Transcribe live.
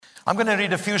I'm going to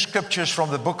read a few scriptures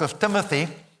from the book of Timothy.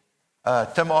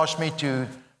 Tim asked me to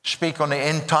speak on the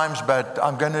end times, but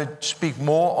I'm going to speak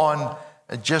more on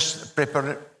just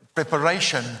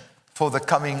preparation for the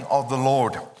coming of the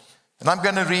Lord. And I'm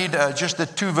going to read just a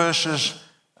few verses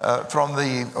from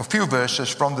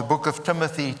the book of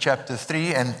Timothy, chapter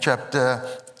 3 and chapter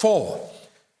 4.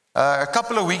 A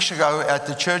couple of weeks ago at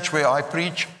the church where I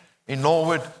preach in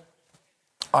Norwood,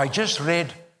 I just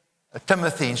read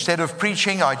Timothy. Instead of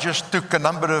preaching, I just took a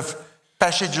number of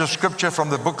passages of scripture from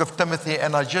the book of Timothy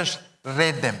and I just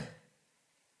read them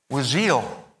with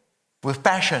zeal, with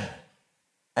passion.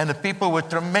 And the people were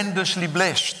tremendously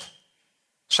blessed.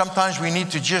 Sometimes we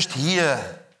need to just hear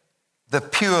the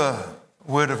pure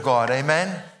word of God.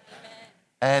 Amen?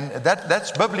 And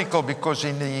that's biblical, because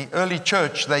in the early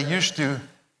church, they used to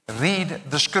read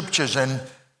the scriptures, and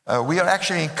we are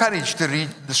actually encouraged to read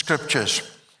the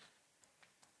scriptures.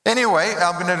 Anyway,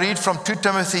 I'm going to read from 2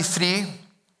 Timothy 3,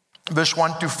 verse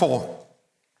 1 to 4.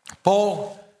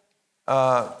 Paul,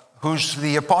 who's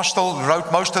the apostle,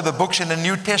 wrote most of the books in the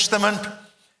New Testament,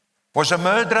 was a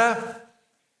murderer,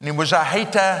 and he was a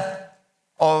hater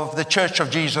of the church of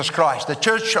Jesus Christ. The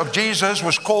church of Jesus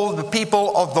was called the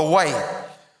people of the way.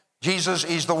 Jesus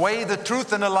is the way, the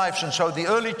truth, and the life. And so the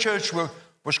early church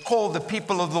was called the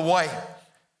people of the way.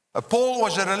 Paul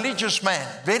was a religious man,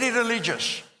 very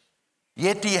religious.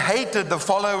 Yet he hated the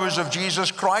followers of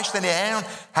Jesus Christ, and he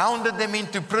hounded them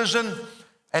into prison,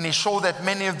 and he saw that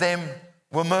many of them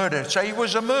were murdered. So he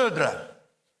was a murderer.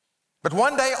 But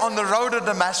one day on the road to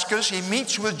Damascus, he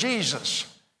meets with Jesus.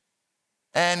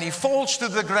 And he falls to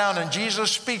the ground, and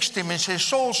Jesus speaks to him and says,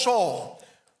 Saul, Saul,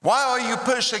 why are you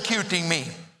persecuting me?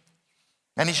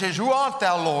 And he says, who art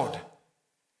thou, Lord?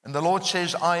 And the Lord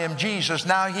says, I am Jesus.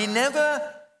 Now, he never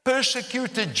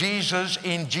persecuted Jesus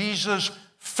in Jesus'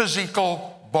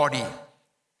 physical body.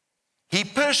 He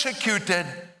persecuted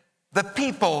the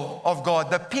people of God,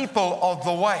 the people of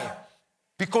the way,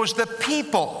 because the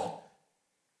people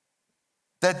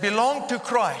that belong to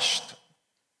Christ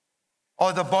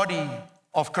are the body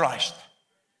of Christ.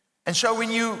 And so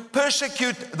when you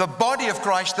persecute the body of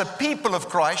Christ, the people of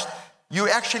Christ, you're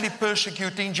actually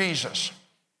persecuting Jesus.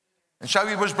 And so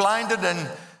he was blinded,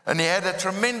 and he had a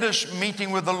tremendous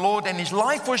meeting with the Lord, and his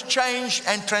life was changed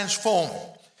and transformed.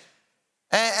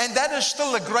 And that is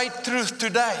still a great truth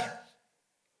today.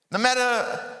 No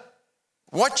matter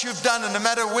what you've done and no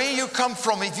matter where you come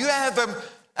from, if you have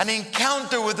an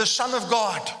encounter with the Son of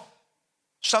God,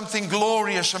 something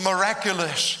glorious and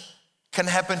miraculous can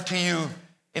happen to you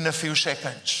in a few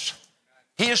seconds.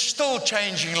 He is still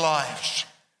changing lives.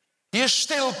 He is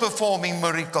still performing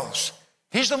miracles.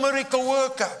 He's the miracle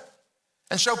worker.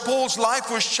 And so Paul's life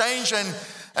was changed,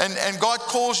 and God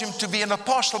calls him to be an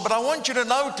apostle. But I want you to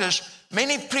notice,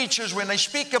 many preachers, when they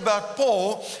speak about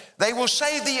Paul, they will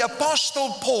say the Apostle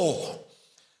Paul.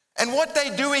 And what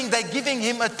they're doing, they're giving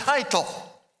him a title.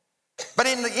 But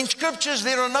in scriptures,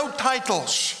 there are no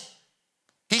titles.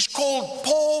 He's called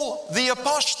Paul the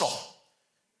Apostle.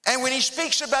 And when he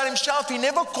speaks about himself, he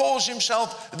never calls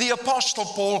himself the Apostle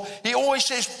Paul. He always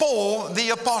says Paul the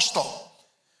Apostle.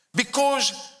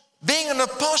 Because being an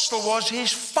apostle was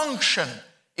his function.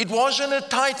 It wasn't a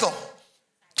title.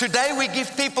 Today we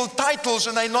give people titles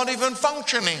and they're not even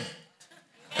functioning.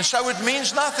 And so it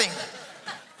means nothing.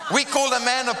 We call a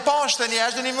man a pastor and he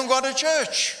hasn't even got a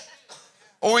church.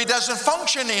 Or he doesn't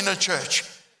function in a church.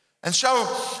 And so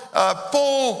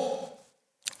Paul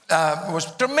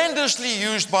was tremendously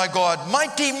used by God.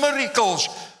 Mighty miracles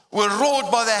were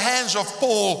wrought by the hands of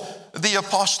Paul the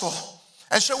apostle.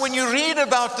 And so when you read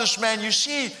about this man, you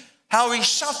see how he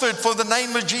suffered for the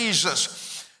name of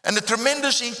Jesus and the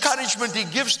tremendous encouragement he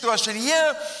gives to us. And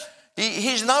here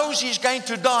he knows he's going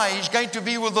to die. He's going to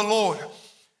be with the Lord.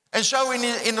 And so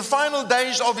in the final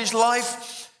days of his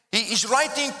life, he is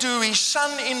writing to his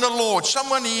son in the Lord,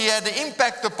 someone he had an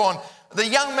impact upon, the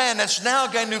young man that's now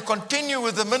going to continue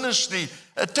with the ministry,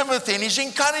 Timothy. And he's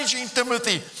encouraging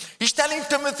Timothy. He's telling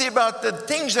Timothy about the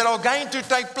things that are going to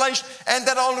take place and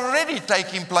that are already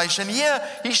taking place. And here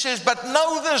he says, but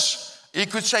know this, he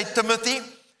could say, Timothy,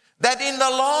 that in the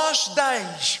last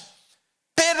days,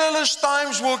 perilous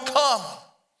times will come,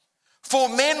 for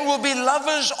men will be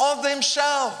lovers of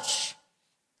themselves,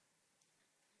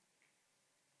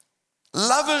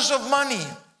 lovers of money,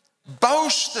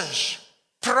 boasters,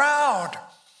 proud,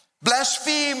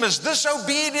 blasphemers,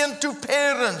 disobedient to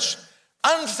parents,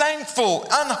 unthankful,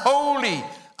 unholy,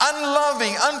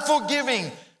 unloving,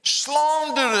 unforgiving,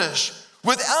 slanderers,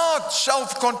 without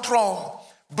self-control,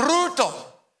 brutal,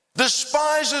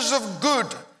 despisers of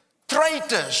good,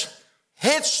 traitors,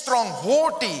 headstrong,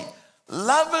 haughty,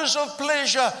 lovers of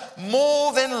pleasure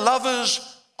more than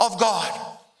lovers of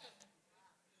God.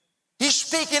 He's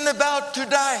speaking about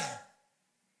today.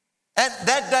 And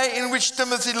that day in which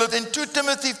Timothy lived. In 2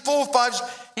 Timothy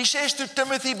 4:5, he says to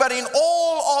Timothy, but in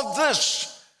all of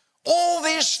this, all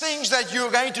these things that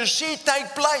you're going to see take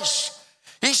place,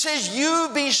 he says, you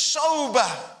be sober.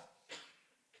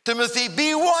 Timothy,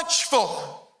 be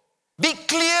watchful, be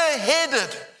clear-headed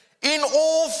in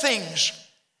all things,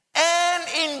 and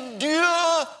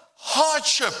endure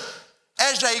hardship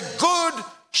as a good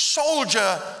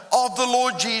soldier of the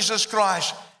Lord Jesus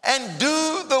Christ, and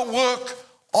do the work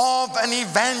of an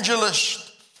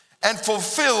evangelist, and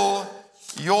fulfill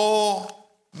your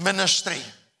ministry.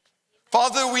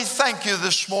 Father, we thank you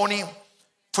this morning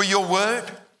for your word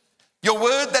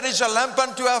that is a lamp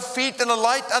unto our feet and a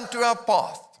light unto our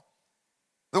path.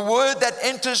 The word that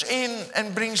enters in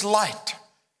and brings light.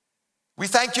 We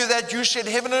thank you that you said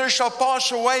heaven and earth shall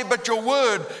pass away, but your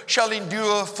word shall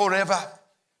endure forever.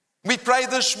 We pray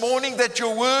this morning that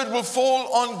your word will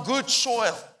fall on good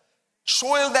soil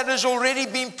that has already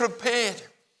been prepared,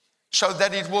 so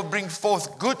that it will bring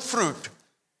forth good fruit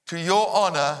to your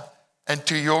honor and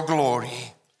to your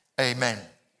glory. Amen.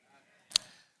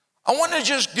 I want to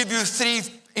just give you 3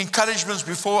 encouragements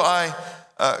before I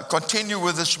continue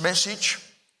with this message.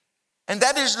 And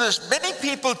that is this: many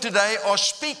people today are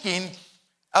speaking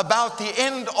about the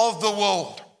end of the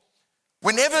world.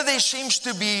 Whenever there seems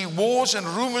to be wars and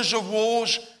rumors of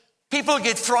wars, people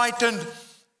get frightened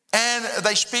and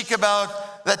they speak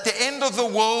about that the end of the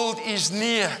world is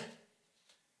near.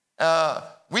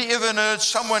 We even heard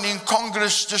someone in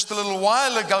Congress just a little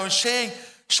while ago saying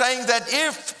that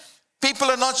if people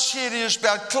are not serious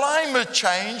about climate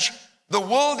change, the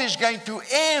world is going to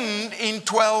end in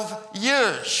 12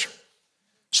 years.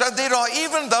 So there are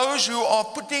even those who are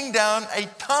putting down a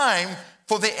time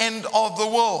for the end of the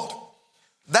world.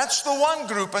 That's the one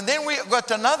group. And then we've got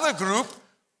another group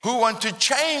who want to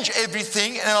change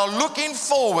everything and are looking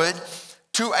forward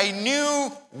to a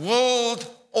new world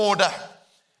order.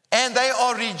 And they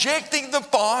are rejecting the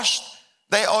past.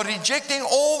 They are rejecting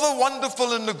all the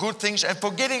wonderful and the good things and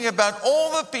forgetting about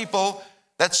all the people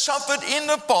that suffered in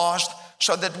the past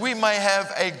so that we may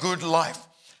have a good life.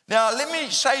 Now, let me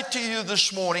say to you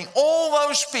this morning, all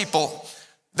those people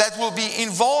that will be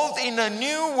involved in a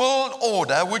new world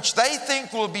order, which they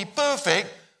think will be perfect,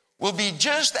 will be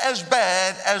just as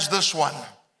bad as this one.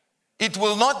 It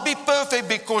will not be perfect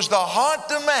because the heart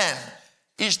of man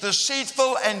is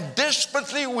deceitful and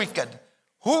desperately wicked.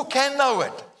 Who can know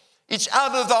it? It's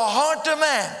out of the heart of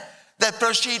man that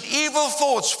proceed evil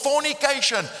thoughts,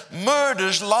 fornication,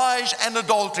 murders, lies, and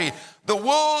adultery. The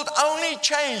world only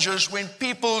changes when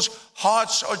people's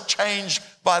hearts are changed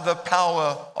by the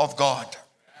power of God.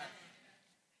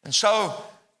 And so,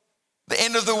 the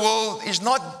end of the world is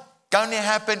not going to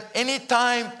happen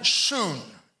anytime soon,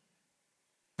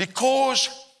 because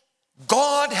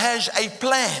God has a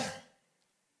plan.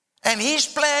 And his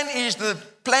plan is the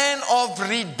plan of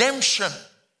redemption.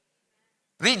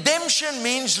 Redemption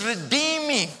means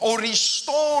redeeming or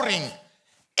restoring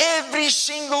every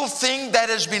single thing that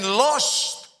has been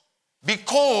lost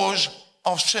because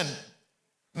of sin.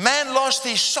 Man lost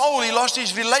his soul, he lost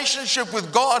his relationship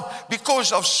with God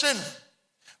because of sin.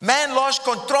 Man lost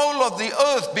control of the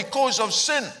earth because of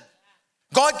sin.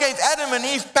 God gave Adam and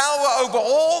Eve power over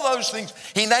all those things.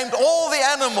 He named all the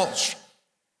animals.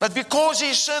 But because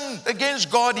he sinned against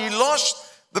God, he lost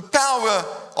the power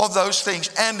of those things.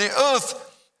 And the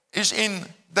earth is in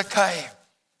decay.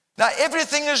 Now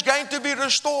everything is going to be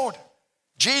restored.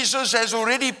 Jesus has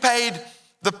already paid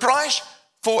the price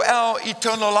for our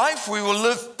eternal life. We will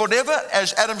live forever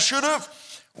as Adam should have.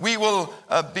 We will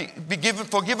be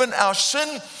forgiven our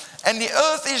sin. And the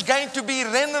earth is going to be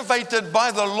renovated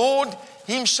by the Lord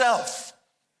himself.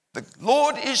 The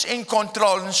Lord is in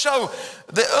control. And so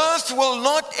the earth will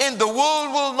not end, the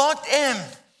world will not end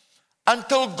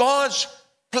until God's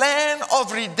plan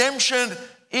of redemption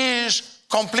is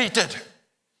completed.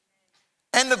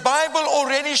 And the Bible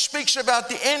already speaks about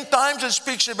the end times. It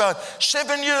speaks about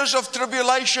 7 years of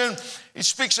tribulation. It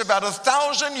speaks about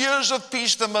 1,000 years of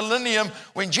peace, the millennium,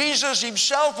 when Jesus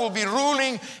himself will be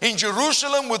ruling in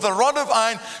Jerusalem with a rod of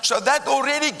iron. So that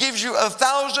already gives you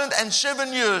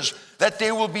 1,007 years that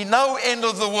there will be no end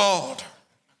of the world.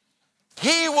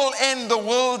 He will end the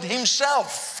world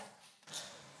himself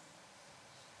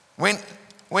when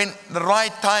the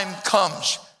right time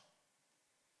comes.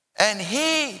 And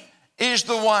he is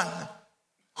the one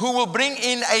who will bring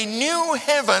in a new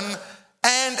heaven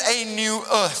and a new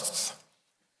earth.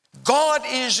 God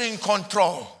is in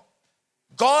control.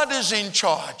 God is in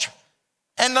charge.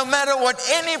 And no matter what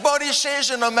anybody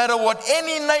says and no matter what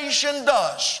any nation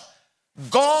does,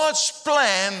 God's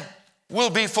plan will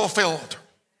be fulfilled.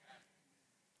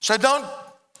 So don't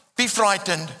be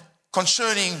frightened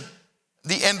concerning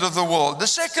the end of the world. The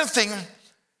second thing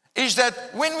is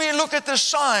that when we look at the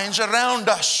signs around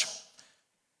us,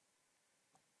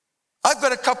 I've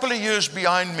got a couple of years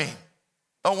behind me.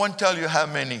 I won't tell you how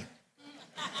many.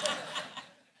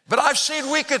 But I've seen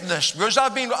wickedness because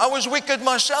I was wicked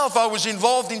myself. I was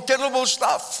involved in terrible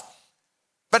stuff.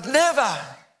 But never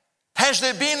has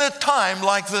there been a time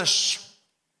like this.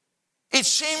 It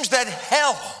seems that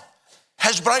hell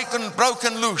has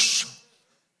broken loose.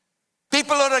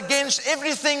 People are against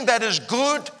everything that is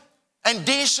good and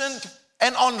decent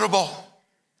and honorable.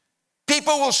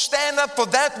 People will stand up for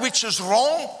that which is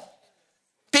wrong.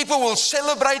 People will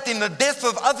celebrate in the death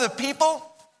of other people.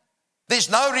 There's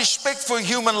no respect for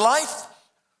human life.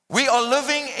 We are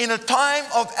living in a time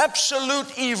of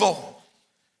absolute evil.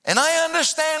 And I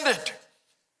understand it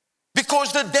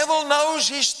because the devil knows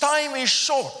his time is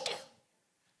short.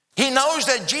 He knows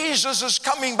that Jesus is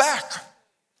coming back.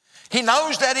 He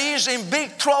knows that he is in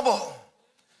big trouble.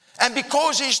 And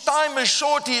because his time is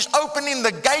short, he's opening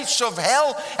the gates of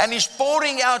hell and he's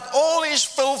pouring out all his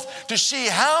filth to see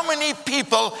how many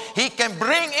people he can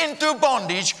bring into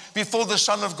bondage before the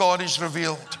Son of God is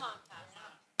revealed.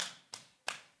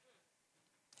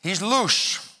 He's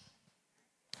loose.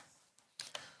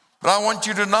 But I want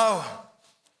you to know,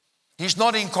 he's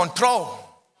not in control.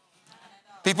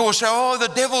 People will say, oh, the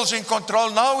devil's in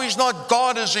control. No, he's not.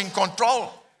 God is in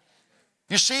control.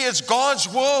 You see, it's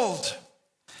God's world.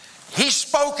 He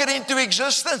spoke it into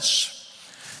existence.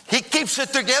 He keeps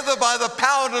it together by the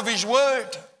power of his word.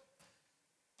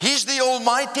 He's the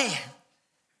Almighty.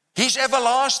 He's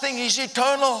everlasting. He's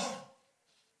eternal.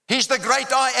 He's the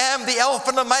great I am, the Alpha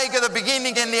and Omega, the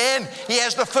beginning and the end. He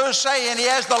has the first say and he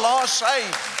has the last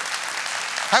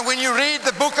say. And when you read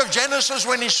the book of Genesis,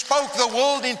 when he spoke the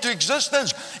world into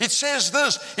existence, it says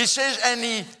this. It says, and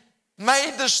he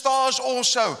made the stars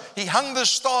also. He hung the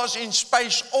stars in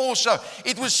space also.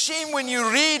 It would seem when you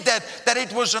read that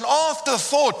it was an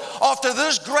afterthought after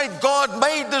this great God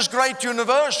made this great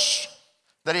universe,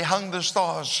 that he hung the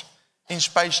stars in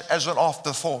space as an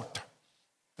afterthought.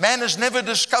 Man has never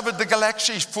discovered the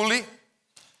galaxies fully.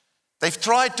 They've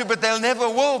tried to, but they'll never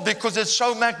will because it's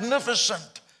so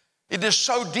magnificent. It is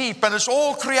so deep and it's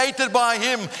all created by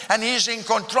him and he's in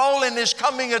control, and there's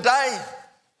coming a day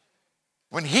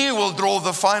when he will draw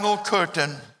the final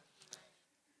curtain.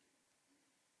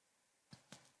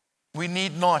 We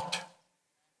need not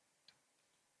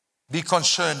be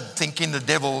concerned thinking the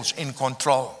devil's in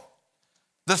control.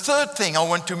 The third thing I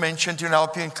want to mention to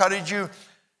help you, encourage you,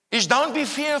 is don't be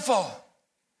fearful.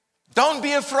 Don't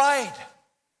be afraid.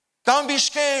 Don't be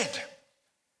scared.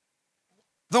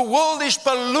 The world is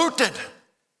polluted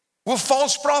with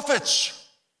false prophets.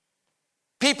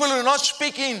 People who are not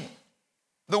speaking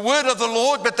the word of the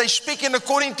Lord, but they're speaking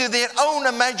according to their own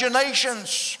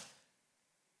imaginations.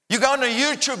 You go on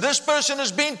YouTube, this person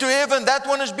has been to heaven, that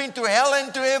one has been to hell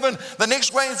and to heaven, the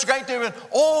next one is going to heaven.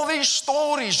 All these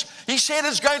stories, he said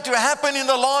it's going to happen in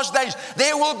the last days.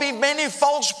 There will be many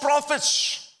false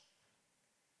prophets.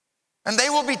 And they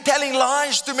will be telling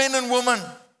lies to men and women.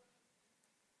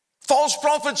 False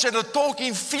prophets that are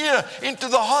talking fear into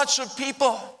the hearts of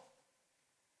people.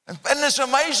 And it's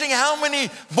amazing how many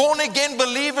born-again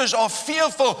believers are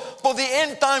fearful for the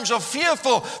end times, are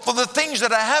fearful for the things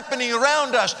that are happening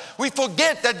around us. We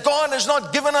forget that God has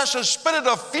not given us a spirit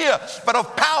of fear, but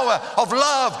of power, of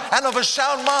love, and of a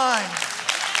sound mind.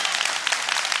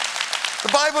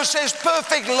 The Bible says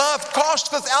perfect love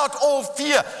casteth out all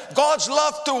fear. God's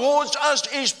love towards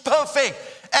us is perfect,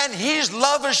 and his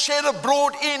love is shed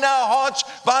abroad in our hearts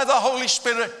by the Holy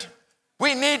Spirit.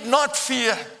 We need not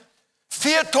fear.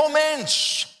 Fear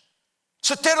torments.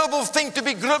 It's a terrible thing to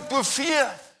be gripped with fear.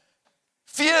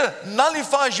 Fear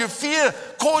nullifies you. Fear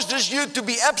causes you to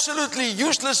be absolutely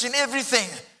useless in everything.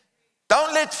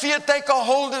 Don't let fear take a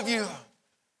hold of you.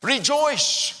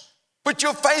 Rejoice. Put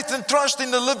your faith and trust in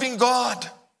the living God.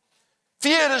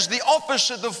 Fear is the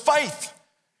opposite of faith.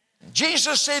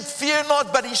 Jesus said, fear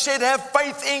not, but he said, have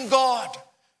faith in God.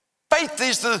 Faith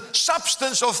is the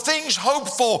substance of things hoped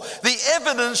for, the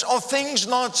evidence of things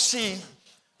not seen.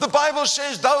 The Bible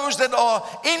says those that are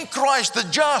in Christ, the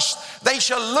just, they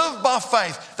shall live by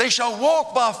faith. They shall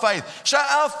walk by faith. So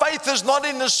our faith is not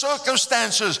in the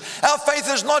circumstances. Our faith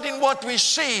is not in what we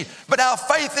see, but our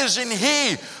faith is in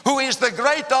He who is the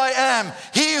great I am.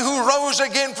 He who rose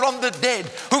again from the dead,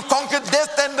 who conquered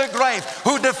death and the grave,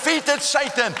 who defeated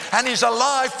Satan and is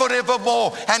alive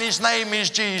forevermore. And His name is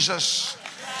Jesus.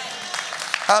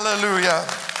 Hallelujah.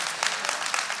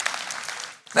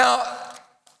 Now,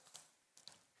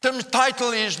 Tim's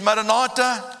title is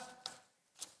Maranatha,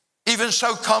 even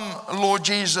so come, Lord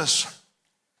Jesus.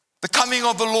 The coming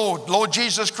of the Lord. Lord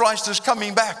Jesus Christ is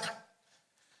coming back.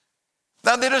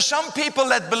 Now, there are some people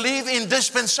that believe in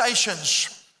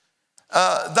dispensations.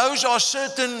 Those are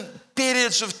certain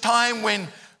periods of time when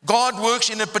God works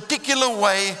in a particular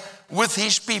way with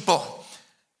His people.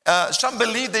 Some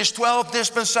believe there's 12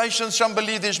 dispensations. Some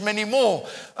believe there's many more.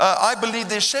 I believe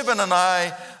there's 7, and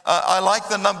I like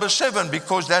the number 7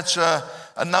 because that's a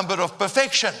number of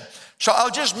perfection. So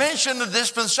I'll just mention the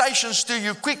dispensations to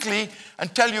you quickly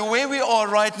and tell you where we are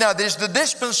right now. There's the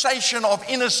dispensation of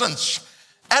innocence.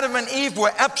 Adam and Eve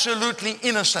were absolutely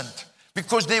innocent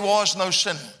because there was no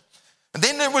sin. And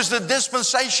then there was the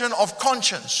dispensation of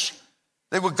conscience.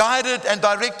 They were guided and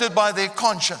directed by their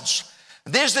conscience.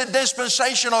 There's the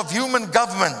dispensation of human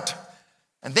government.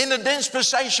 And then the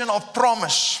dispensation of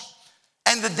promise.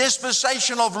 And the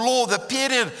dispensation of law, the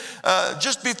period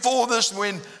just before this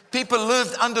when people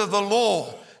lived under the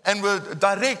law and were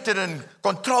directed and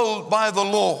controlled by the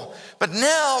law. But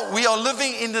now we are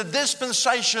living in the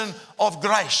dispensation of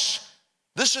grace.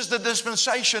 This is the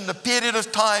dispensation, the period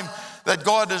of time that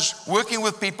God is working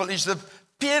with people is the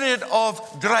period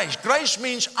of grace. Grace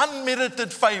means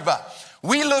unmerited favor.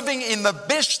 We're living in the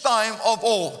best time of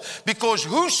all, because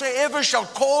whosoever shall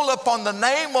call upon the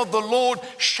name of the Lord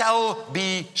shall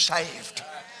be saved.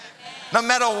 No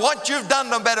matter what you've done,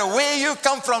 no matter where you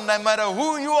come from, no matter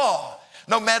who you are,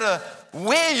 no matter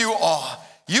where you are,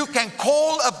 you can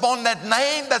call upon that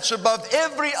name that's above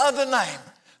every other name,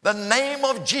 the name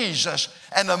of Jesus,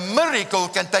 and a miracle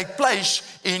can take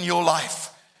place in your life.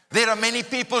 There are many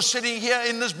people sitting here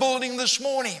in this building this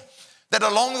morning that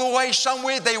along the way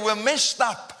somewhere they were messed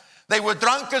up. They were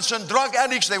drunkards and drug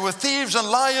addicts. They were thieves and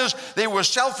liars. They were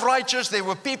self-righteous. They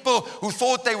were people who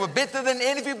thought they were better than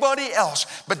everybody else.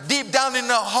 But deep down in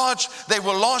their hearts, they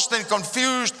were lost and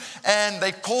confused, and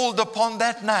they called upon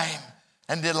that name,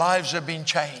 and their lives have been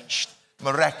changed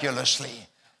miraculously.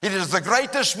 It is the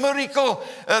greatest miracle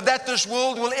that this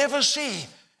world will ever see,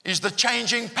 is the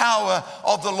changing power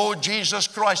of the Lord Jesus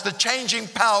Christ, the changing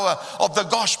power of the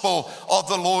gospel of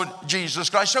the Lord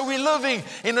Jesus Christ. So we're living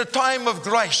in a time of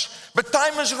grace. But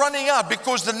time is running out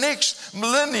because the next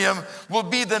millennium will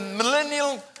be the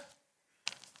millennial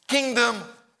kingdom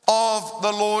of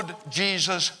the Lord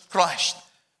Jesus Christ.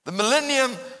 The millennium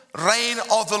reign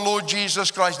of the Lord Jesus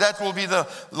Christ. That will be the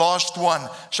last one.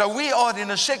 So we are in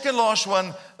the second last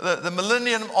one, the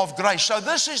millennium of grace. So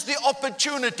this is the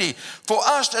opportunity for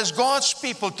us as God's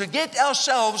people to get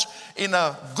ourselves in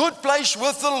a good place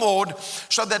with the Lord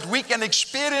so that we can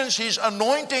experience His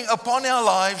anointing upon our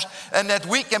lives and that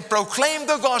we can proclaim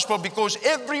the gospel, because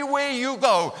everywhere you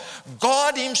go,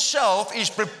 God Himself is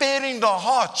preparing the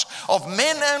hearts of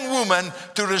men and women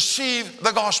to receive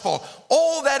the gospel.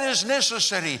 All that is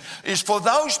necessary is for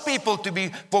those people to be,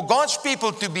 for God's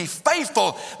people to be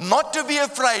faithful, not to be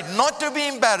afraid, not to be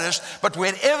embarrassed, but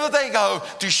wherever they go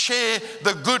to share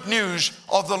the good news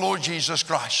of the Lord Jesus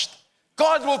Christ.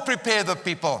 God will prepare the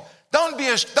people. Don't be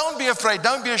afraid,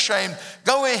 don't be ashamed.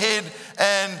 Go ahead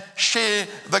and share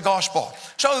the gospel.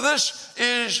 So this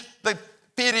is the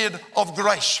period of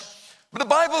grace. But the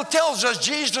Bible tells us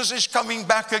Jesus is coming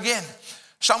back again.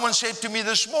 Someone said to me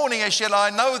this morning, I said,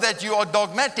 I know that you are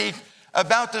dogmatic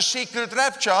about the secret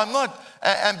rapture. I'm not,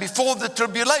 and before the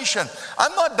tribulation.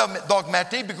 I'm not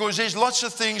dogmatic because there's lots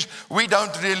of things we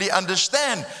don't really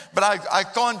understand. But I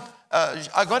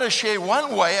got to share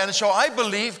one way. And so I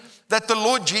believe that the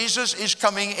Lord Jesus is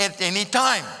coming at any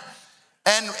time.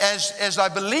 And as I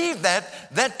believe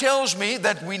that, that tells me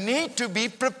that we need to be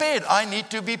prepared. I need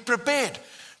to be prepared.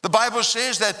 The Bible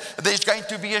says that there's going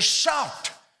to be a shout.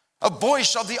 A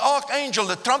voice of the archangel,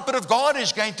 the trumpet of God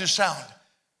is going to sound.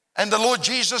 And the Lord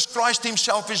Jesus Christ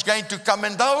Himself is going to come.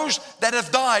 And those that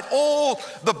have died, all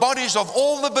the bodies of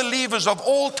all the believers of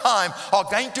all time are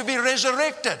going to be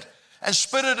resurrected. And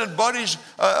spirit and bodies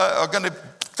are going to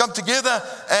come together.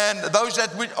 And those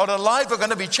that are alive are going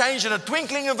to be changed in a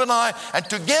twinkling of an eye. And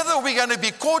together we're going to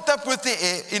be caught up with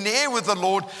in the air with the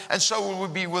Lord. And so we will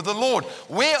be with the Lord.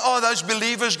 Where are those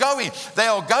believers going? They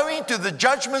are going to the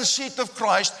judgment seat of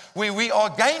Christ, where we are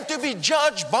going to be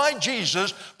judged by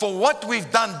Jesus for what we've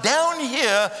done down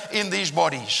here in these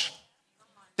bodies.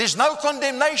 There's no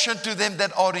condemnation to them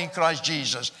that are in Christ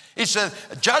Jesus. It's a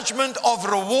judgment of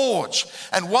rewards.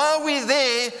 And while we're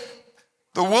there,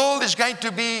 the world is going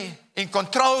to be in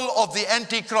control of the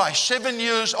Antichrist. 7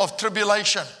 years of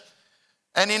tribulation.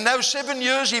 And in those 7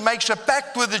 years, he makes a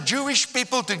pact with the Jewish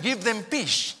people to give them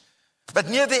peace. But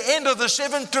near the end of the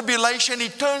seventh tribulation, he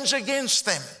turns against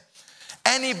them.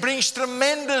 And he brings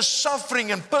tremendous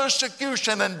suffering and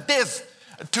persecution and death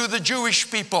to the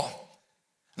Jewish people.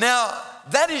 Now,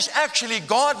 that is actually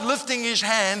God lifting his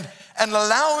hand and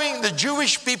allowing the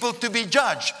Jewish people to be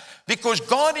judged. Because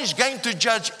God is going to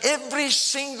judge every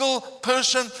single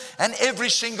person and every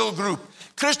single group.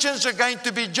 Christians are going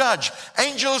to be judged.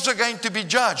 Angels are going to be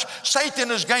judged.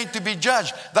 Satan is going to be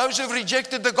judged. Those who have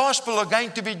rejected the gospel are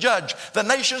going to be judged. The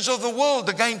nations of the world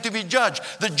are going to be judged.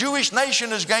 The Jewish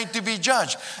nation is going to be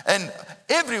judged. And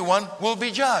everyone will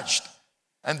be judged.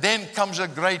 And then comes a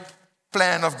great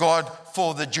plan of God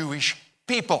for the Jewish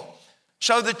people.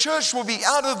 So the church will be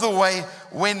out of the way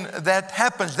when that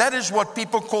happens. That is what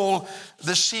people call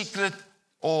the secret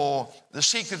or the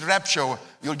secret rapture.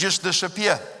 You'll just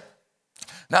disappear.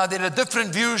 Now, there are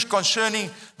different views concerning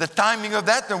the timing of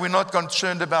that, and we're not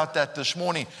concerned about that this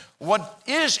morning. What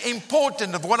is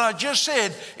important of what I just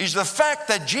said is the fact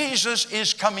that Jesus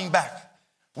is coming back.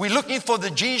 We're looking for the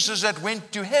Jesus that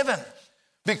went to heaven.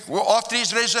 After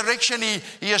his resurrection,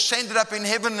 he ascended up in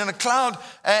heaven in a cloud,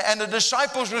 and the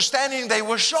disciples were standing. They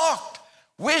were shocked.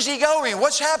 Where's he going?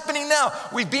 What's happening now?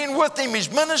 We've been with him. He's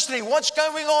ministering. What's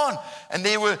going on? And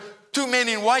there were two men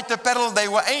in white apparel. They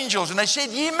were angels. And they said,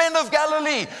 "Ye men of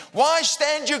Galilee, why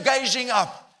stand you gazing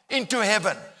up into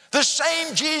heaven? The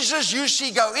same Jesus you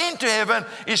see go into heaven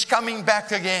is coming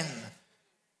back again."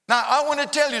 Now, I want to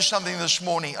tell you something this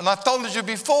morning. And I've told you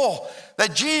before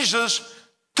that Jesus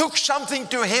took something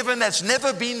to heaven that's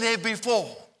never been there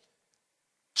before.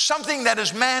 Something that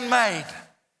is man-made.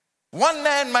 One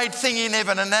man-made thing in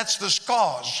heaven, and that's the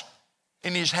scars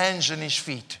in his hands and his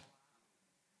feet.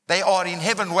 They are in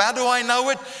heaven. How do I know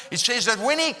it? It says that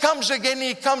when he comes again,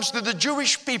 he comes to the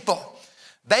Jewish people.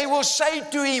 They will say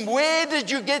to him, "Where did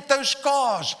you get those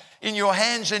scars in your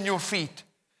hands and your feet?"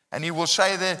 And he will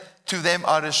say that to them,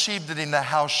 "I received it in the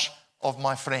house of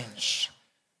my friends."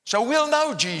 So we'll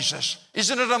know Jesus.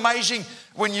 Isn't it amazing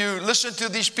when you listen to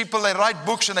these people, they write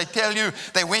books and they tell you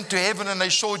they went to heaven and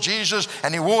they saw Jesus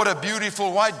and he wore a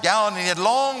beautiful white gown and he had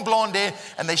long blonde hair,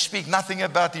 and they speak nothing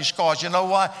about his scars. You know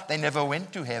why? They never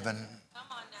went to heaven. Come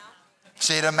on now. It's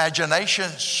their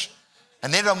imaginations.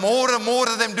 And there are more and more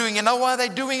of them doing. You know why they're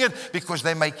doing it? Because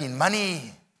they're making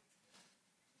money.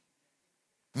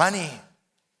 Money.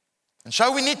 And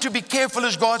so we need to be careful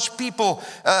as God's people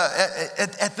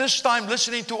at this time,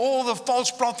 listening to all the false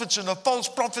prophets and the false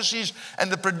prophecies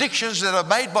and the predictions that are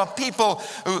made by people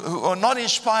who are not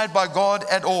inspired by God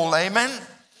at all. Amen?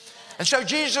 And so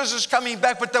Jesus is coming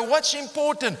back. But what's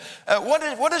important?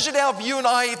 What does it help you and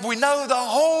I if we know the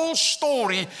whole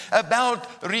story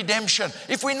about redemption?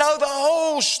 If we know the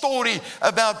whole story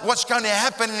about what's going to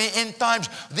happen in the end times,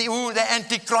 who the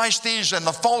Antichrist is and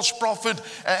the false prophet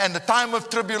and the time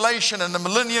of tribulation and the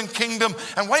millennium kingdom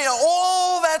and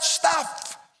all that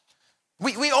stuff.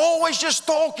 We always just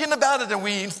talking about it and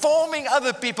we're informing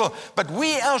other people, but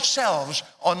we ourselves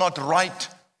are not right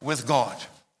with God.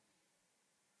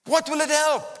 What will it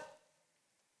help?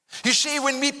 You see,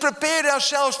 when we prepare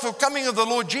ourselves for coming of the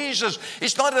Lord Jesus,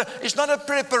 it's not a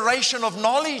preparation of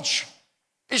knowledge.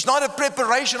 It's not a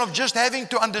preparation of just having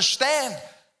to understand,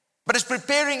 but it's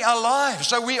preparing our lives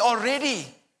so we are ready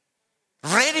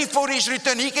for his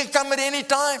return. He can come at any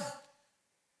time.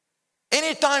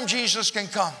 Anytime Jesus can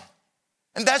come.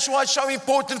 And that's why it's so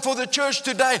important for the church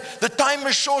today. The time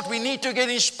is short. We need to get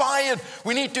inspired.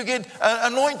 We need to get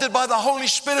anointed by the Holy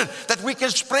Spirit that we can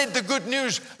spread the good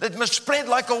news that must spread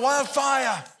like a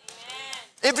wildfire. Amen.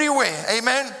 Everywhere.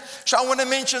 Amen. So I want to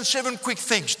mention 7 quick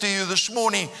things to you this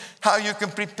morning, how you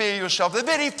can prepare yourself. The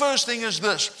very first thing is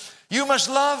this. You must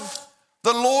love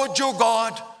the Lord your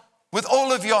God with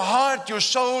all of your heart, your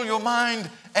soul, your mind,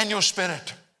 and your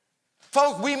spirit.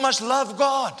 Folk, we must love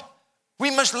God. We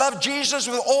must love Jesus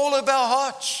with all of our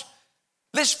hearts.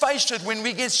 Let's face it, when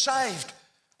we get saved.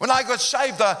 When I got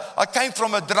saved, I came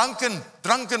from a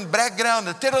drunken background,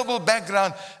 a terrible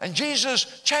background, and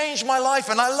Jesus changed my life,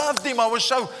 and I loved him. I was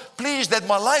so pleased that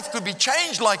my life could be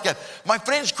changed like that. My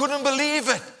friends couldn't believe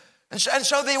it. And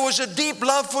so there was a deep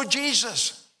love for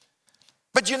Jesus.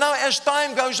 But you know, as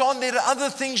time goes on, there are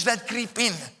other things that creep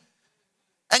in.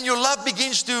 And your love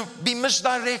begins to be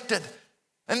misdirected.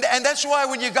 And that's why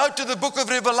when you go to the book of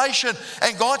Revelation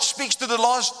and God speaks to the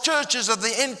last churches of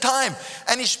the end time,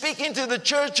 and he's speaking to the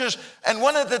churches, and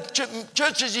one of the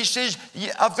churches he says,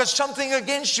 I've got something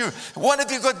against you. What have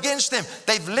you got against them?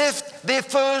 They've left their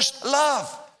first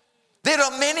love. There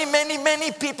are many, many,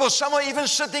 many people, some are even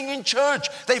sitting in church.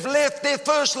 They've left their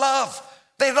first love.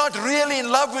 They're not really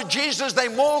in love with Jesus.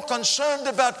 They're more concerned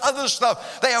about other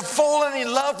stuff. They have fallen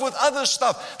in love with other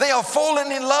stuff. They have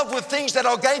fallen in love with things that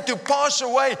are going to pass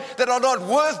away, that are not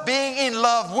worth being in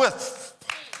love with.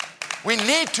 We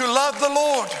need to love the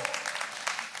Lord.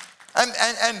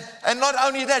 And not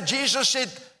only that, Jesus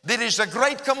said, there is a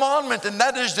great commandment, and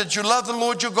that is that you love the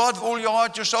Lord your God with all your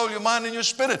heart, your soul, your mind, and your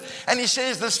spirit. And he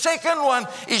says the second one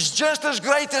is just as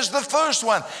great as the first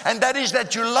one, and that is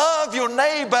that you love your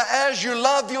neighbor as you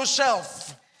love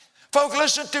yourself. Folks,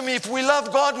 listen to me. If we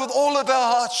love God with all of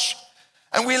our hearts,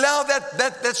 and we allow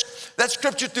that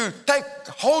scripture to take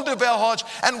hold of our hearts,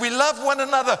 and we love one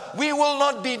another, we will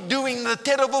not be doing the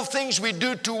terrible things we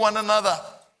do to one another.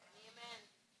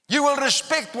 You will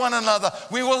respect one another.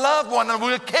 We will love one another.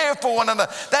 We will care for one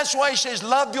another. That's why he says,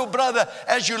 love your brother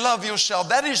as you love yourself.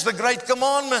 That is the great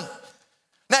commandment.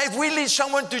 Now, if we lead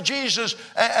someone to Jesus,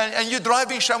 and you're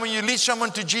driving someone, you lead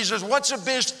someone to Jesus, what's the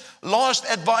best last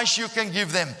advice you can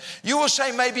give them? You will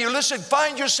say maybe, listen,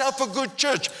 find yourself a good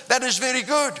church. That is very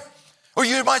good. Or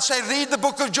you might say, read the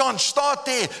book of John. Start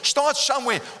there. Start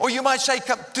somewhere. Or you might say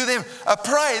to them,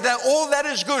 pray. That all that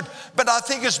is good. But I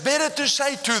think it's better to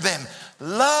say to them,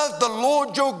 love the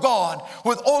Lord your God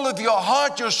with all of your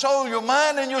heart, your soul, your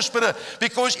mind, and your spirit.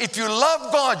 Because if you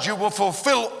love God, you will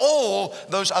fulfill all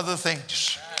those other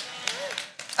things.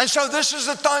 And so this is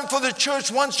the time for the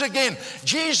church once again.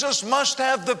 Jesus must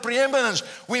have the preeminence.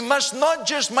 We must not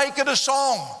just make it a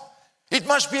song. It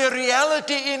must be a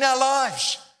reality in our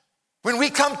lives. When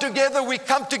we come together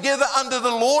under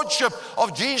the lordship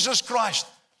of Jesus Christ.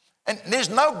 And there's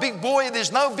no big boy,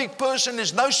 there's no big person,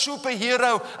 there's no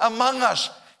superhero among us.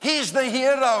 He's the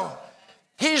hero.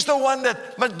 He's the one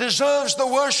that deserves the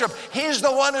worship. He's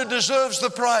the one who deserves the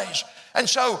praise. And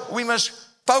so we must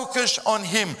focus on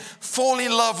Him, fall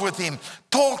in love with Him,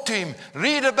 talk to Him,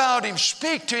 read about Him,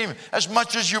 speak to Him as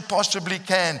much as you possibly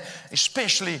can,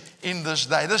 especially in this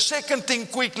day. The second thing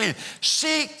quickly,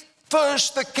 seek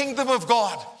first the kingdom of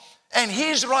God and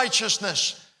His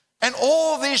righteousness. And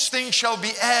all these things shall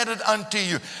be added unto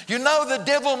you. You know, the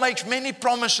devil makes many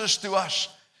promises to us.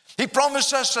 He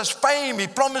promises us fame. He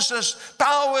promises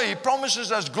power. He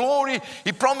promises us glory.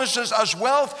 He promises us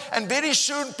wealth. And very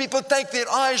soon people take their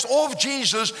eyes off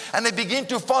Jesus and they begin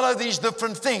to follow these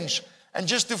different things. And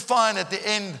just to find at the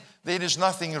end, there is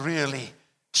nothing really.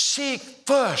 Seek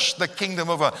first the kingdom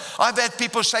of God. I've had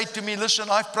people say to me, listen,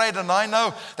 I've prayed and I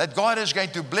know that God is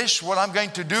going to bless what I'm going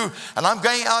to do. And I'm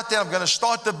going out there, I'm going to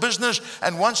start the business.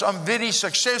 And once I'm very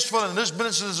successful and this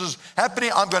business is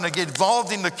happening, I'm going to get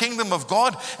involved in the kingdom of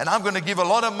God. And I'm going to give a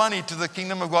lot of money to the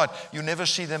kingdom of God. You never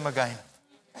see them again.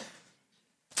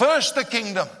 First the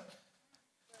kingdom.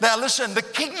 Now listen, the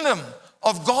kingdom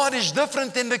of God is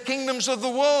different than the kingdoms of the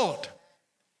world.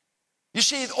 You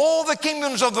see, all the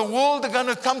kingdoms of the world are going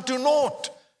to come to naught.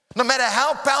 No matter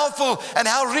how powerful and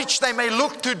how rich they may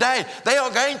look today, they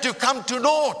are going to come to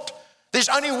naught. There's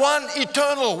only one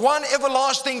eternal, one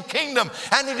everlasting kingdom,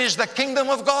 and it is the kingdom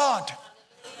of God.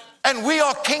 And we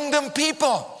are kingdom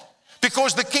people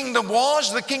because the kingdom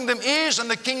was, the kingdom is,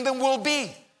 and the kingdom will be.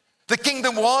 The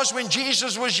kingdom was when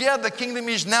Jesus was here, the kingdom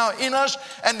is now in us,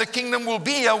 and the kingdom will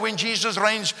be here when Jesus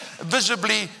reigns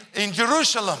visibly in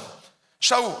Jerusalem.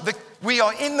 So we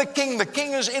are in the king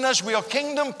is in us, we are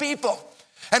kingdom people.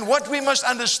 And what we must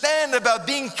understand about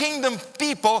being kingdom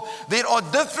people, there are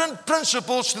different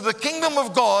principles to the kingdom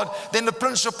of God than the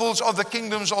principles of the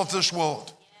kingdoms of this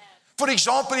world. For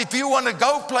example, if you want to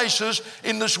go places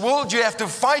in this world, you have to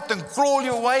fight and crawl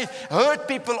your way, hurt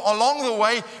people along the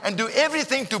way, and do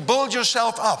everything to build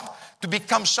yourself up, to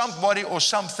become somebody or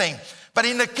something. But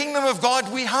in the kingdom of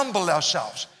God, we humble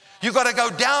ourselves. You've got to go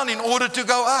down in order to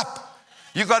go up.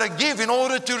 You've got to give in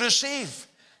order to receive.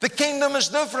 The kingdom is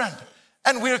different.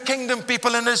 And we're kingdom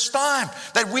people, and it's time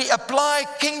that we apply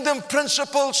kingdom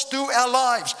principles to our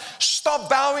lives. Stop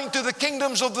bowing to the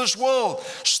kingdoms of this world.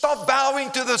 Stop bowing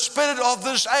to the spirit of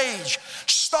this age.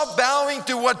 Stop bowing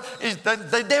to what is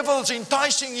the devil's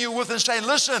enticing you with, and say,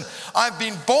 listen, I've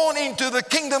been born into the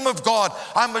kingdom of God.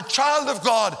 I'm a child of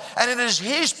God, and it is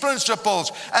His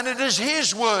principles and it is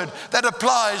His word that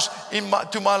applies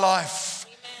to my life.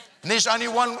 And there's only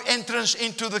one entrance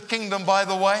into the kingdom, by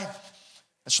the way.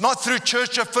 It's not through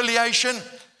church affiliation.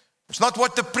 It's not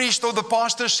what the priest or the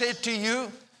pastor said to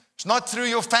you. It's not through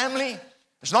your family.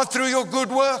 It's not through your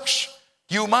good works.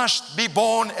 You must be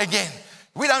born again.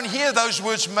 We don't hear those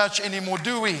words much anymore,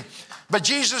 do we? But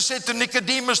Jesus said to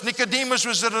Nicodemus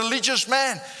was a religious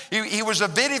man. He was a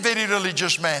very, very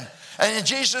religious man. And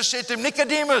Jesus said to him,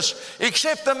 Nicodemus,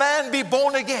 except the man be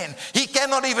born again, he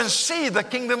cannot even see the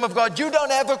kingdom of God. You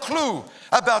don't have a clue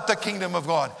about the kingdom of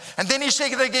God. And then he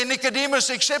said again, Nicodemus,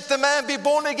 except the man be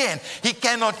born again, he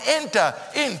cannot enter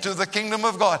into the kingdom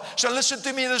of God. So listen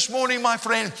to me this morning, my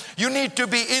friend. You need to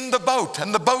be in the boat,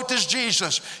 and the boat is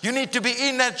Jesus. You need to be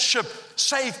in that ship,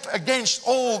 safe against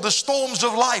all the storms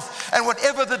of life and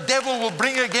whatever the devil will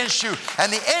bring against you.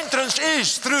 And the entrance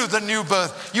is through the new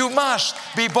birth. You must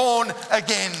be born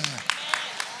again.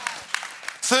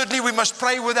 Thirdly, we must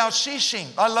pray without ceasing.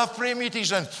 I love prayer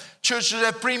meetings, and churches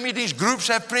have prayer meetings, groups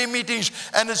have prayer meetings,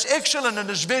 and it's excellent and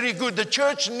it's very good. The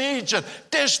church needs it,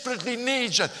 desperately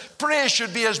needs it. Prayer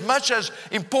should be as much as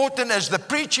important as the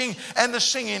preaching and the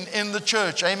singing in the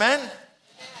church. Amen?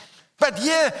 But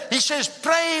here he says,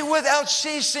 pray without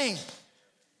ceasing.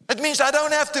 It means I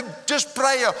don't have to just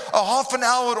pray a half an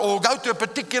hour or go to a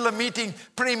particular meeting,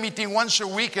 prayer meeting once a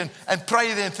week and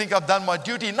pray there and think I've done my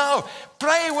duty. No,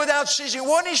 pray without ceasing.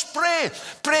 What is prayer?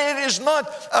 Prayer is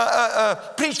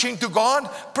not preaching to God.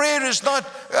 Prayer is not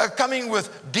coming with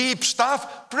deep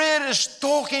stuff. Prayer is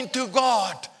talking to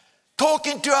God,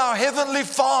 talking to our Heavenly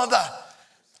Father.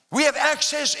 We have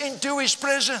access into His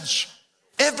presence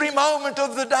every moment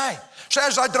of the day. So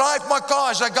as I drive my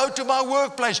car, as I go to my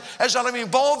workplace, as I'm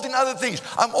involved in other things,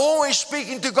 I'm always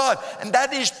speaking to God. And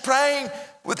that is praying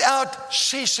without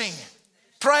ceasing.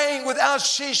 Praying without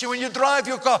ceasing. When you drive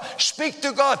your car, speak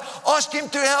to God. Ask Him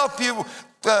to help you.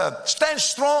 Stand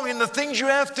strong in the things you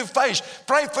have to face.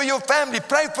 Pray for your family.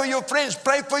 Pray for your friends.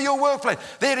 Pray for your workplace.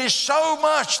 There is so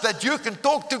much that you can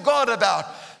talk to God about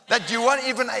that you won't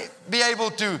even be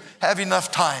able to have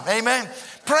enough time. Amen.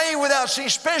 Pray without ceasing,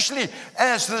 especially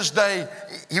as this day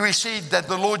we see that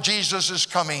the Lord Jesus is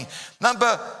coming.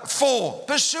 Number 4,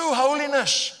 pursue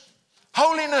holiness.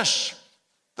 Holiness.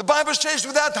 The Bible says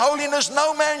without holiness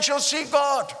no man shall see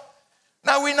God.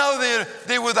 Now we know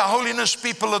there were the holiness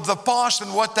people of the past,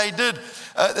 and what they did,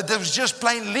 there was just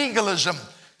plain legalism.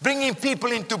 Bringing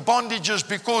people into bondages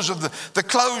because of the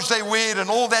clothes they wear and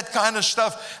all that kind of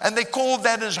stuff. And they called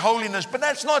that as holiness. But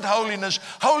that's not holiness.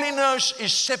 Holiness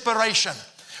is separation.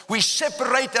 We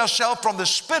separate ourselves from the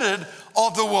spirit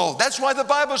of the world. That's why the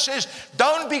Bible says,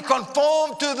 don't be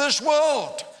conformed to this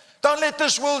world. Don't let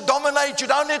this world dominate you.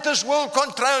 Don't let this world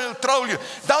control you.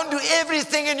 Don't do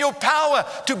everything in your power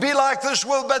to be like this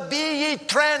world, but be ye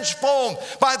transformed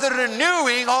by the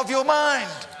renewing of your mind.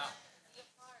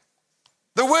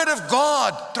 The Word of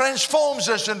God transforms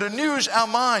us and renews our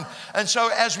mind. And so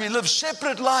as we live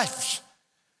separate lives,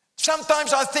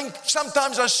 sometimes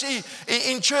I see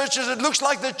in churches, it looks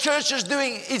like the church is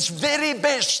doing its very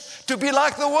best to be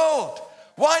like the world.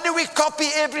 Why do we copy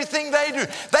everything they do?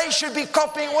 They should be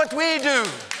copying what we do.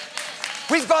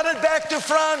 We've got it back to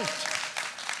front.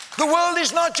 The world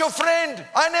is not your friend.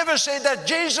 I never said that.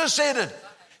 Jesus said it.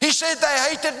 He said, they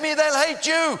hated me, they'll hate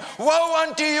you. Woe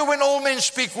unto you when all men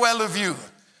speak well of you.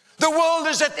 The world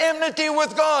is at enmity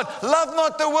with God. Love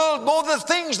not the world, nor the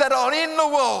things that are in the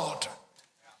world.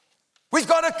 We've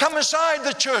got to come aside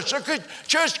the church.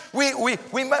 Church,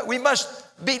 we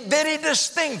must be very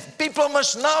distinct. People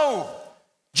must know,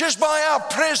 just by our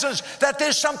presence, that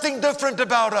there's something different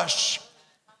about us.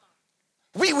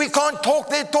 We can't talk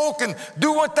their talk and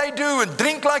do what they do and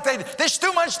drink like they do. There's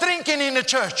too much drinking in the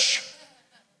church.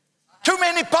 Too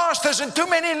many pastors and too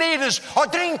many leaders are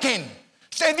drinking.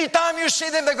 So every time you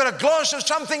see them, they've got a glass of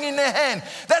something in their hand.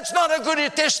 That's not a good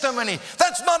testimony.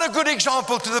 That's not a good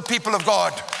example to the people of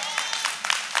God.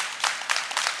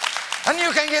 And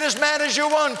you can get as mad as you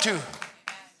want to.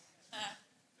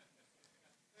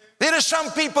 There are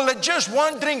some people that just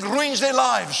one drink ruins their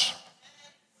lives.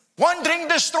 One drink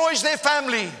destroys their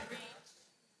family.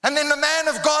 And then the man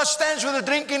of God stands with a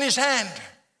drink in his hand.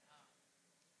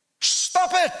 Stop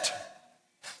it.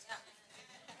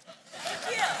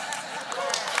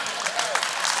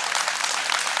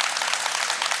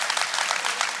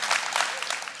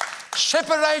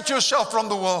 Separate yourself from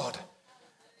the world.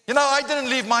 You know, I didn't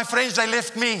leave my friends, they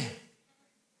left me.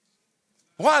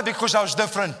 Why? Because I was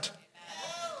different.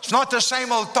 It's not the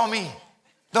same old Tommy,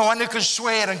 the one who can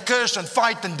swear and curse and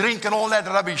fight and drink and all that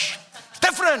rubbish. It's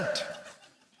different.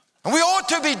 And we ought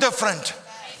to be different.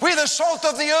 We're the salt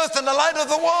of the earth and the light of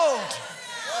the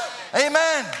world.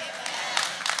 Amen.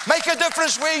 Make a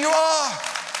difference where you are.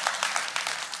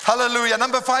 Hallelujah.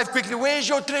 Number 5, quickly. Where's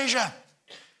your treasure?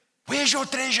 Where's your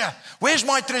treasure? Where's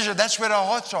my treasure? That's where our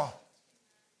hearts are.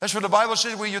 That's what the Bible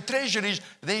says. Where your treasure is,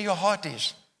 there your heart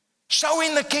is. Sow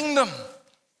in the kingdom.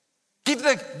 Give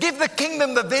the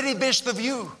kingdom the very best of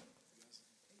you.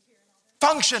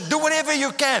 Function, do whatever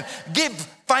you can. Give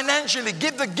financially,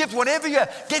 give the gift, whatever you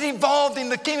have. Get involved in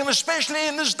the kingdom, especially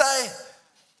in this day.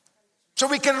 So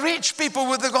we can reach people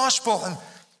with the gospel. And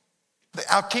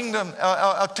our kingdom,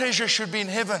 our treasure should be in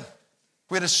heaven,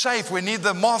 where it's safe, where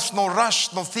neither moths nor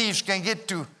rust nor thieves can get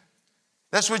to.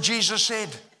 That's what Jesus said.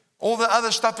 All the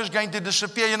other stuff is going to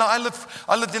disappear. You know, I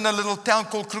lived in a little town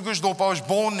called Krugersdorp. I was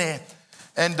born there.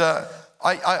 And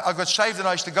I got saved, and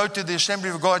I used to go to the Assembly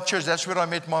of God church. That's where I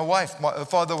met my wife. My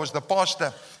father was the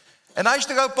pastor. And I used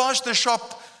to go past the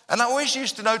shop, and I always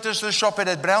used to notice the shop had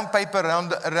that brown paper around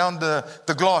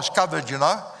the glass covered, you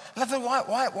know. And I thought,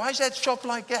 why is that shop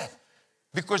like that?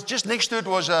 Because just next to it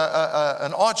was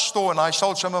an art store, and I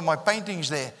sold some of my paintings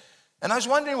there. And I was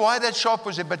wondering why that shop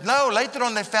was there. But no, later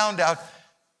on they found out,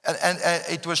 and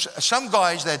it was some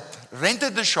guys that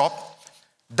rented the shop,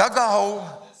 dug a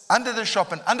hole under the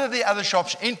shop and under the other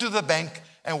shops into the bank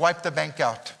and wiped the bank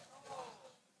out.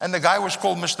 And the guy was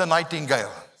called Mr.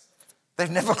 Nightingale.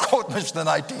 They've never caught Mr.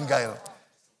 Nightingale.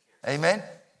 Amen.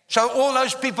 So all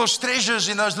those people's treasures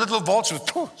in those little vaults,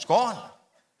 it's gone.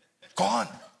 Gone.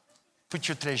 Put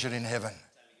your treasure in heaven.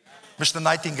 Mr.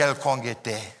 Nightingale can't get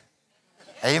there.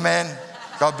 Amen.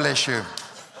 God bless you.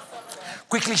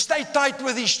 Quickly, stay tight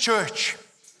with his church.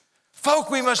 Folk,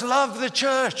 we must love the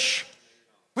church.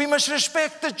 We must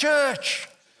respect the church.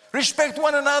 Respect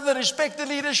one another, respect the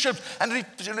leadership, and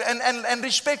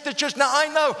respect the church. Now, I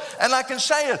know, and I can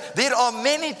say it, there are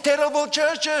many terrible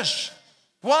churches.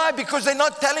 Why? Because they're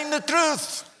not telling the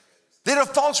truth. There are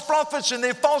false prophets, and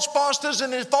there are false pastors,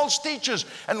 and there are false teachers,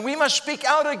 and we must speak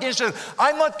out against it.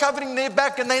 I'm not covering their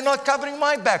back, and they're not covering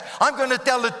my back. I'm going to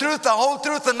tell the truth, the whole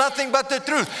truth, and nothing but the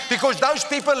truth, because those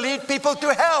people lead people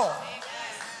to hell.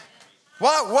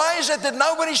 Why is it that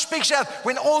nobody speaks out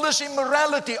when all this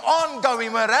immorality, ongoing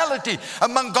immorality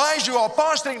among guys who are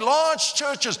pastoring large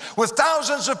churches with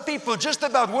thousands of people just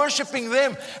about worshiping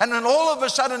them, and then all of a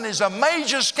sudden there's a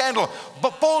major scandal.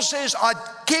 But Paul says, I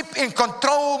keep in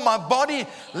control my body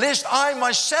lest I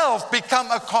myself become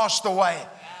a castaway.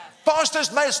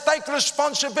 Pastors must take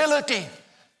responsibility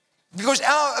because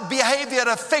our behavior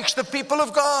affects the people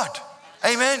of God.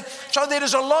 Amen. So there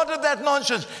is a lot of that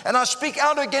nonsense, and I speak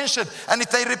out against it. And if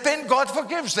they repent, God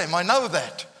forgives them. I know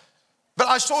that. But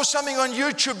I saw something on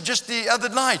YouTube just the other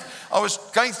night. I was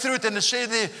going through it, and it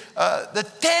said there, the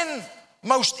 10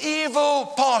 most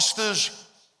evil pastors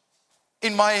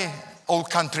in my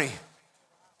old country.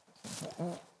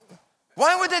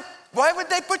 Why would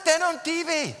they put that on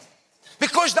TV?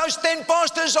 Because those 10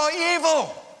 pastors are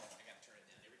evil.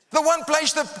 The one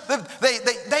place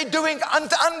they're doing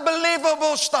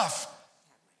unbelievable stuff.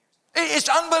 It's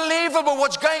unbelievable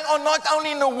what's going on, not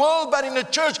only in the world, but in the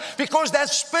church, because that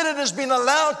spirit has been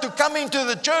allowed to come into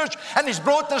the church, and it's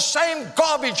brought the same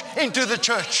garbage into the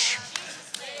church.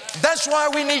 That's why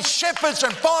we need shepherds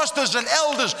and pastors and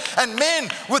elders and men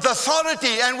with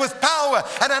authority and with power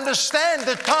and understand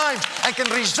the times and can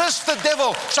resist the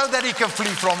devil so that he can flee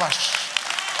from us.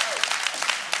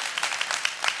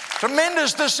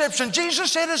 Tremendous deception.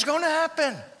 Jesus said it's going to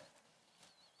happen.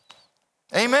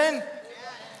 Amen.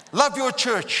 Love your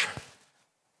church.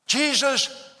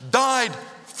 Jesus died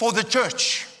for the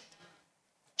church.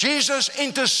 Jesus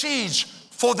intercedes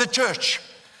for the church.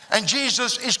 And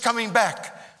Jesus is coming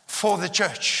back for the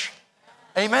church.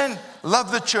 Amen.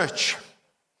 Love the church.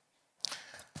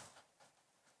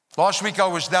 Last week I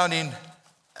was down in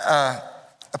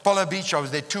Apollo Beach. I was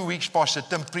there 2 weeks. Pastor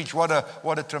Tim preached. What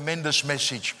a tremendous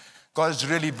message. God has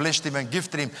really blessed him and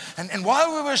gifted him. And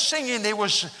while we were singing, there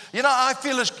was, I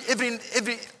feel this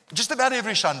just about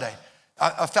every Sunday.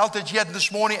 I felt it here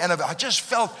this morning, and I just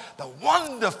felt the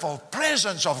wonderful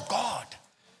presence of God.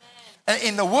 And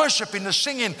in the worship, in the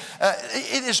singing,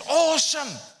 it is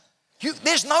awesome.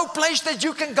 There's no place that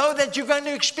you can go that you're going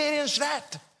to experience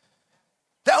that.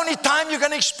 The only time you're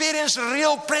going to experience the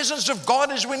real presence of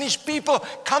God is when his people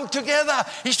come together.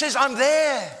 He says, I'm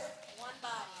there.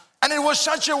 And it was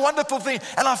such a wonderful thing.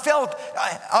 And I felt,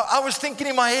 I was thinking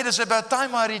in my head, it's about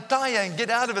time I retire and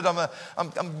get out of it.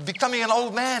 I'm becoming an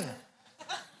old man.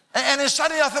 And then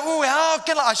suddenly I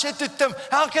thought, I said to Tim,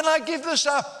 how can I give this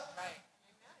up?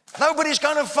 Nobody's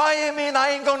going to fire me and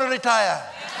I ain't going to retire.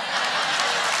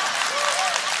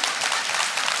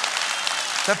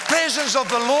 The presence of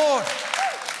the Lord.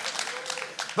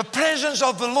 The presence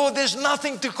of the Lord, there's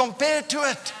nothing to compare to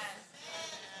it.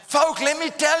 Folk, let me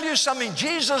tell you something.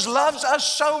 Jesus loves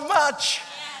us so much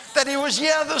that he was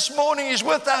here this morning. He's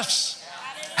with us.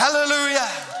 Hallelujah.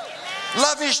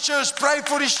 Love his church. Pray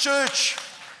for his church.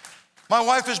 My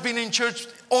wife has been in church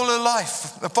all her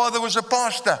life. Her father was a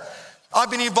pastor.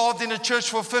 I've been involved in the church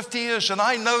for 50 years, and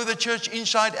I know the church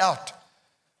inside out.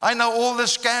 I know all the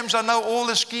scams. I know all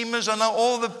the schemers. I know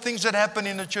all the things that happen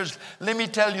in the church. Let me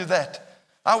tell you that.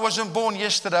 I wasn't born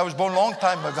yesterday. I was born a long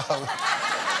time ago.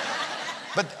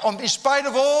 But in spite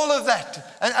of all of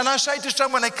that, and I say to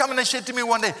someone, they come and they said to me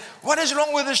one day, what is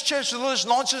wrong with this church? All this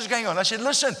nonsense going on. I said,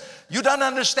 listen, you don't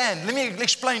understand. Let me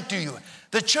explain to you.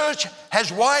 The church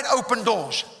has wide open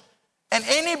doors. And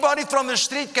anybody from the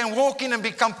street can walk in and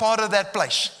become part of that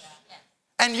place.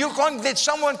 And you can't let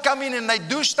someone come in and they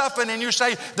do stuff and then you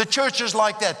say, the church is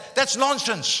like that. That's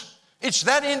nonsense. It's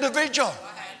that individual.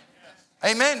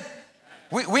 Amen.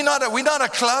 We're not a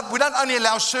club. We don't only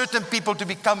allow certain people to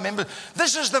become members.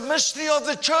 This is the mystery of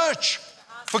the church.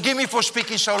 Forgive me for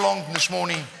speaking so long this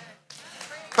morning.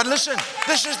 But listen,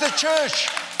 this is the church.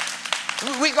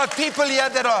 We got people here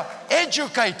that are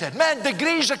educated. Man,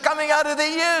 degrees are coming out of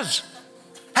their ears.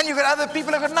 And you've got other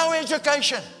people that have got no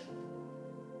education.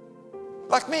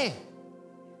 Like me.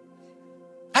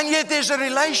 And yet there's a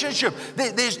relationship.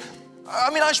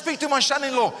 I speak to my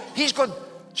son-in-law. He's got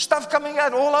stuff coming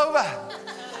out all over.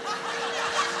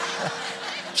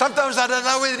 Sometimes I don't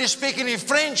know whether he's speaking in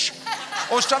French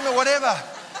or something, whatever.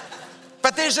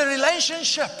 But there's a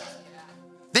relationship.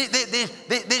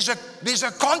 There's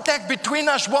a contact between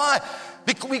us. Why?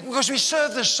 Because we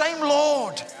serve the same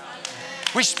Lord.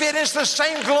 We experience the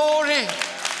same glory.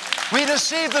 We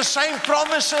receive the same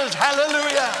promises.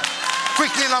 Hallelujah.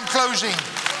 Quickly, and I'm closing.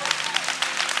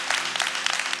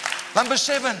 Number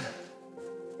 7,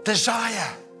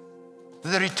 desire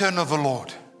the return of the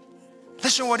Lord.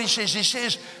 Listen what he says. He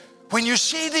says, when you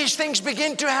see these things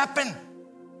begin to happen,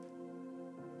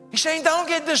 he's saying, don't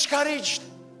get discouraged.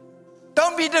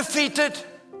 Don't be defeated.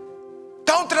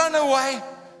 Don't run away.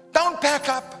 Don't pack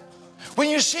up. When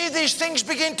you see these things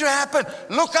begin to happen,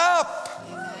 look up,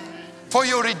 for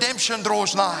your redemption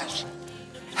draws nigh.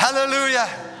 Hallelujah.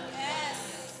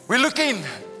 We're looking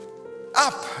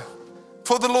up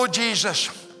for the Lord Jesus.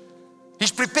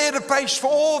 He's prepared a place for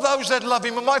all those that love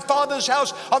him. In my Father's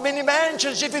house are many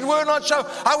mansions. If it were not so,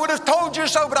 I would have told you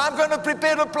so, but I'm going to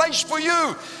prepare a place for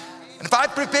you. And if I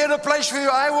prepare a place for you,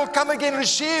 I will come again,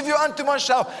 receive you unto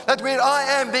myself, that where I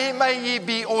am, there may ye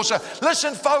be also.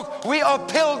 Listen, folk, we are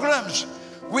pilgrims.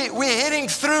 We're heading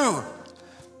through.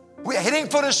 We're heading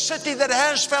for a city that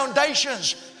has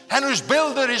foundations and whose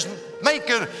builder, his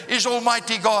maker, is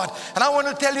Almighty God. And I want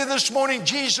to tell you this morning,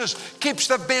 Jesus keeps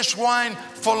the best wine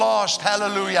for last.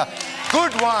 Hallelujah.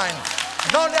 Good wine,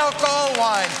 non-alcohol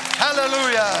wine.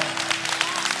 Hallelujah.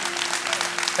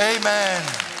 Amen.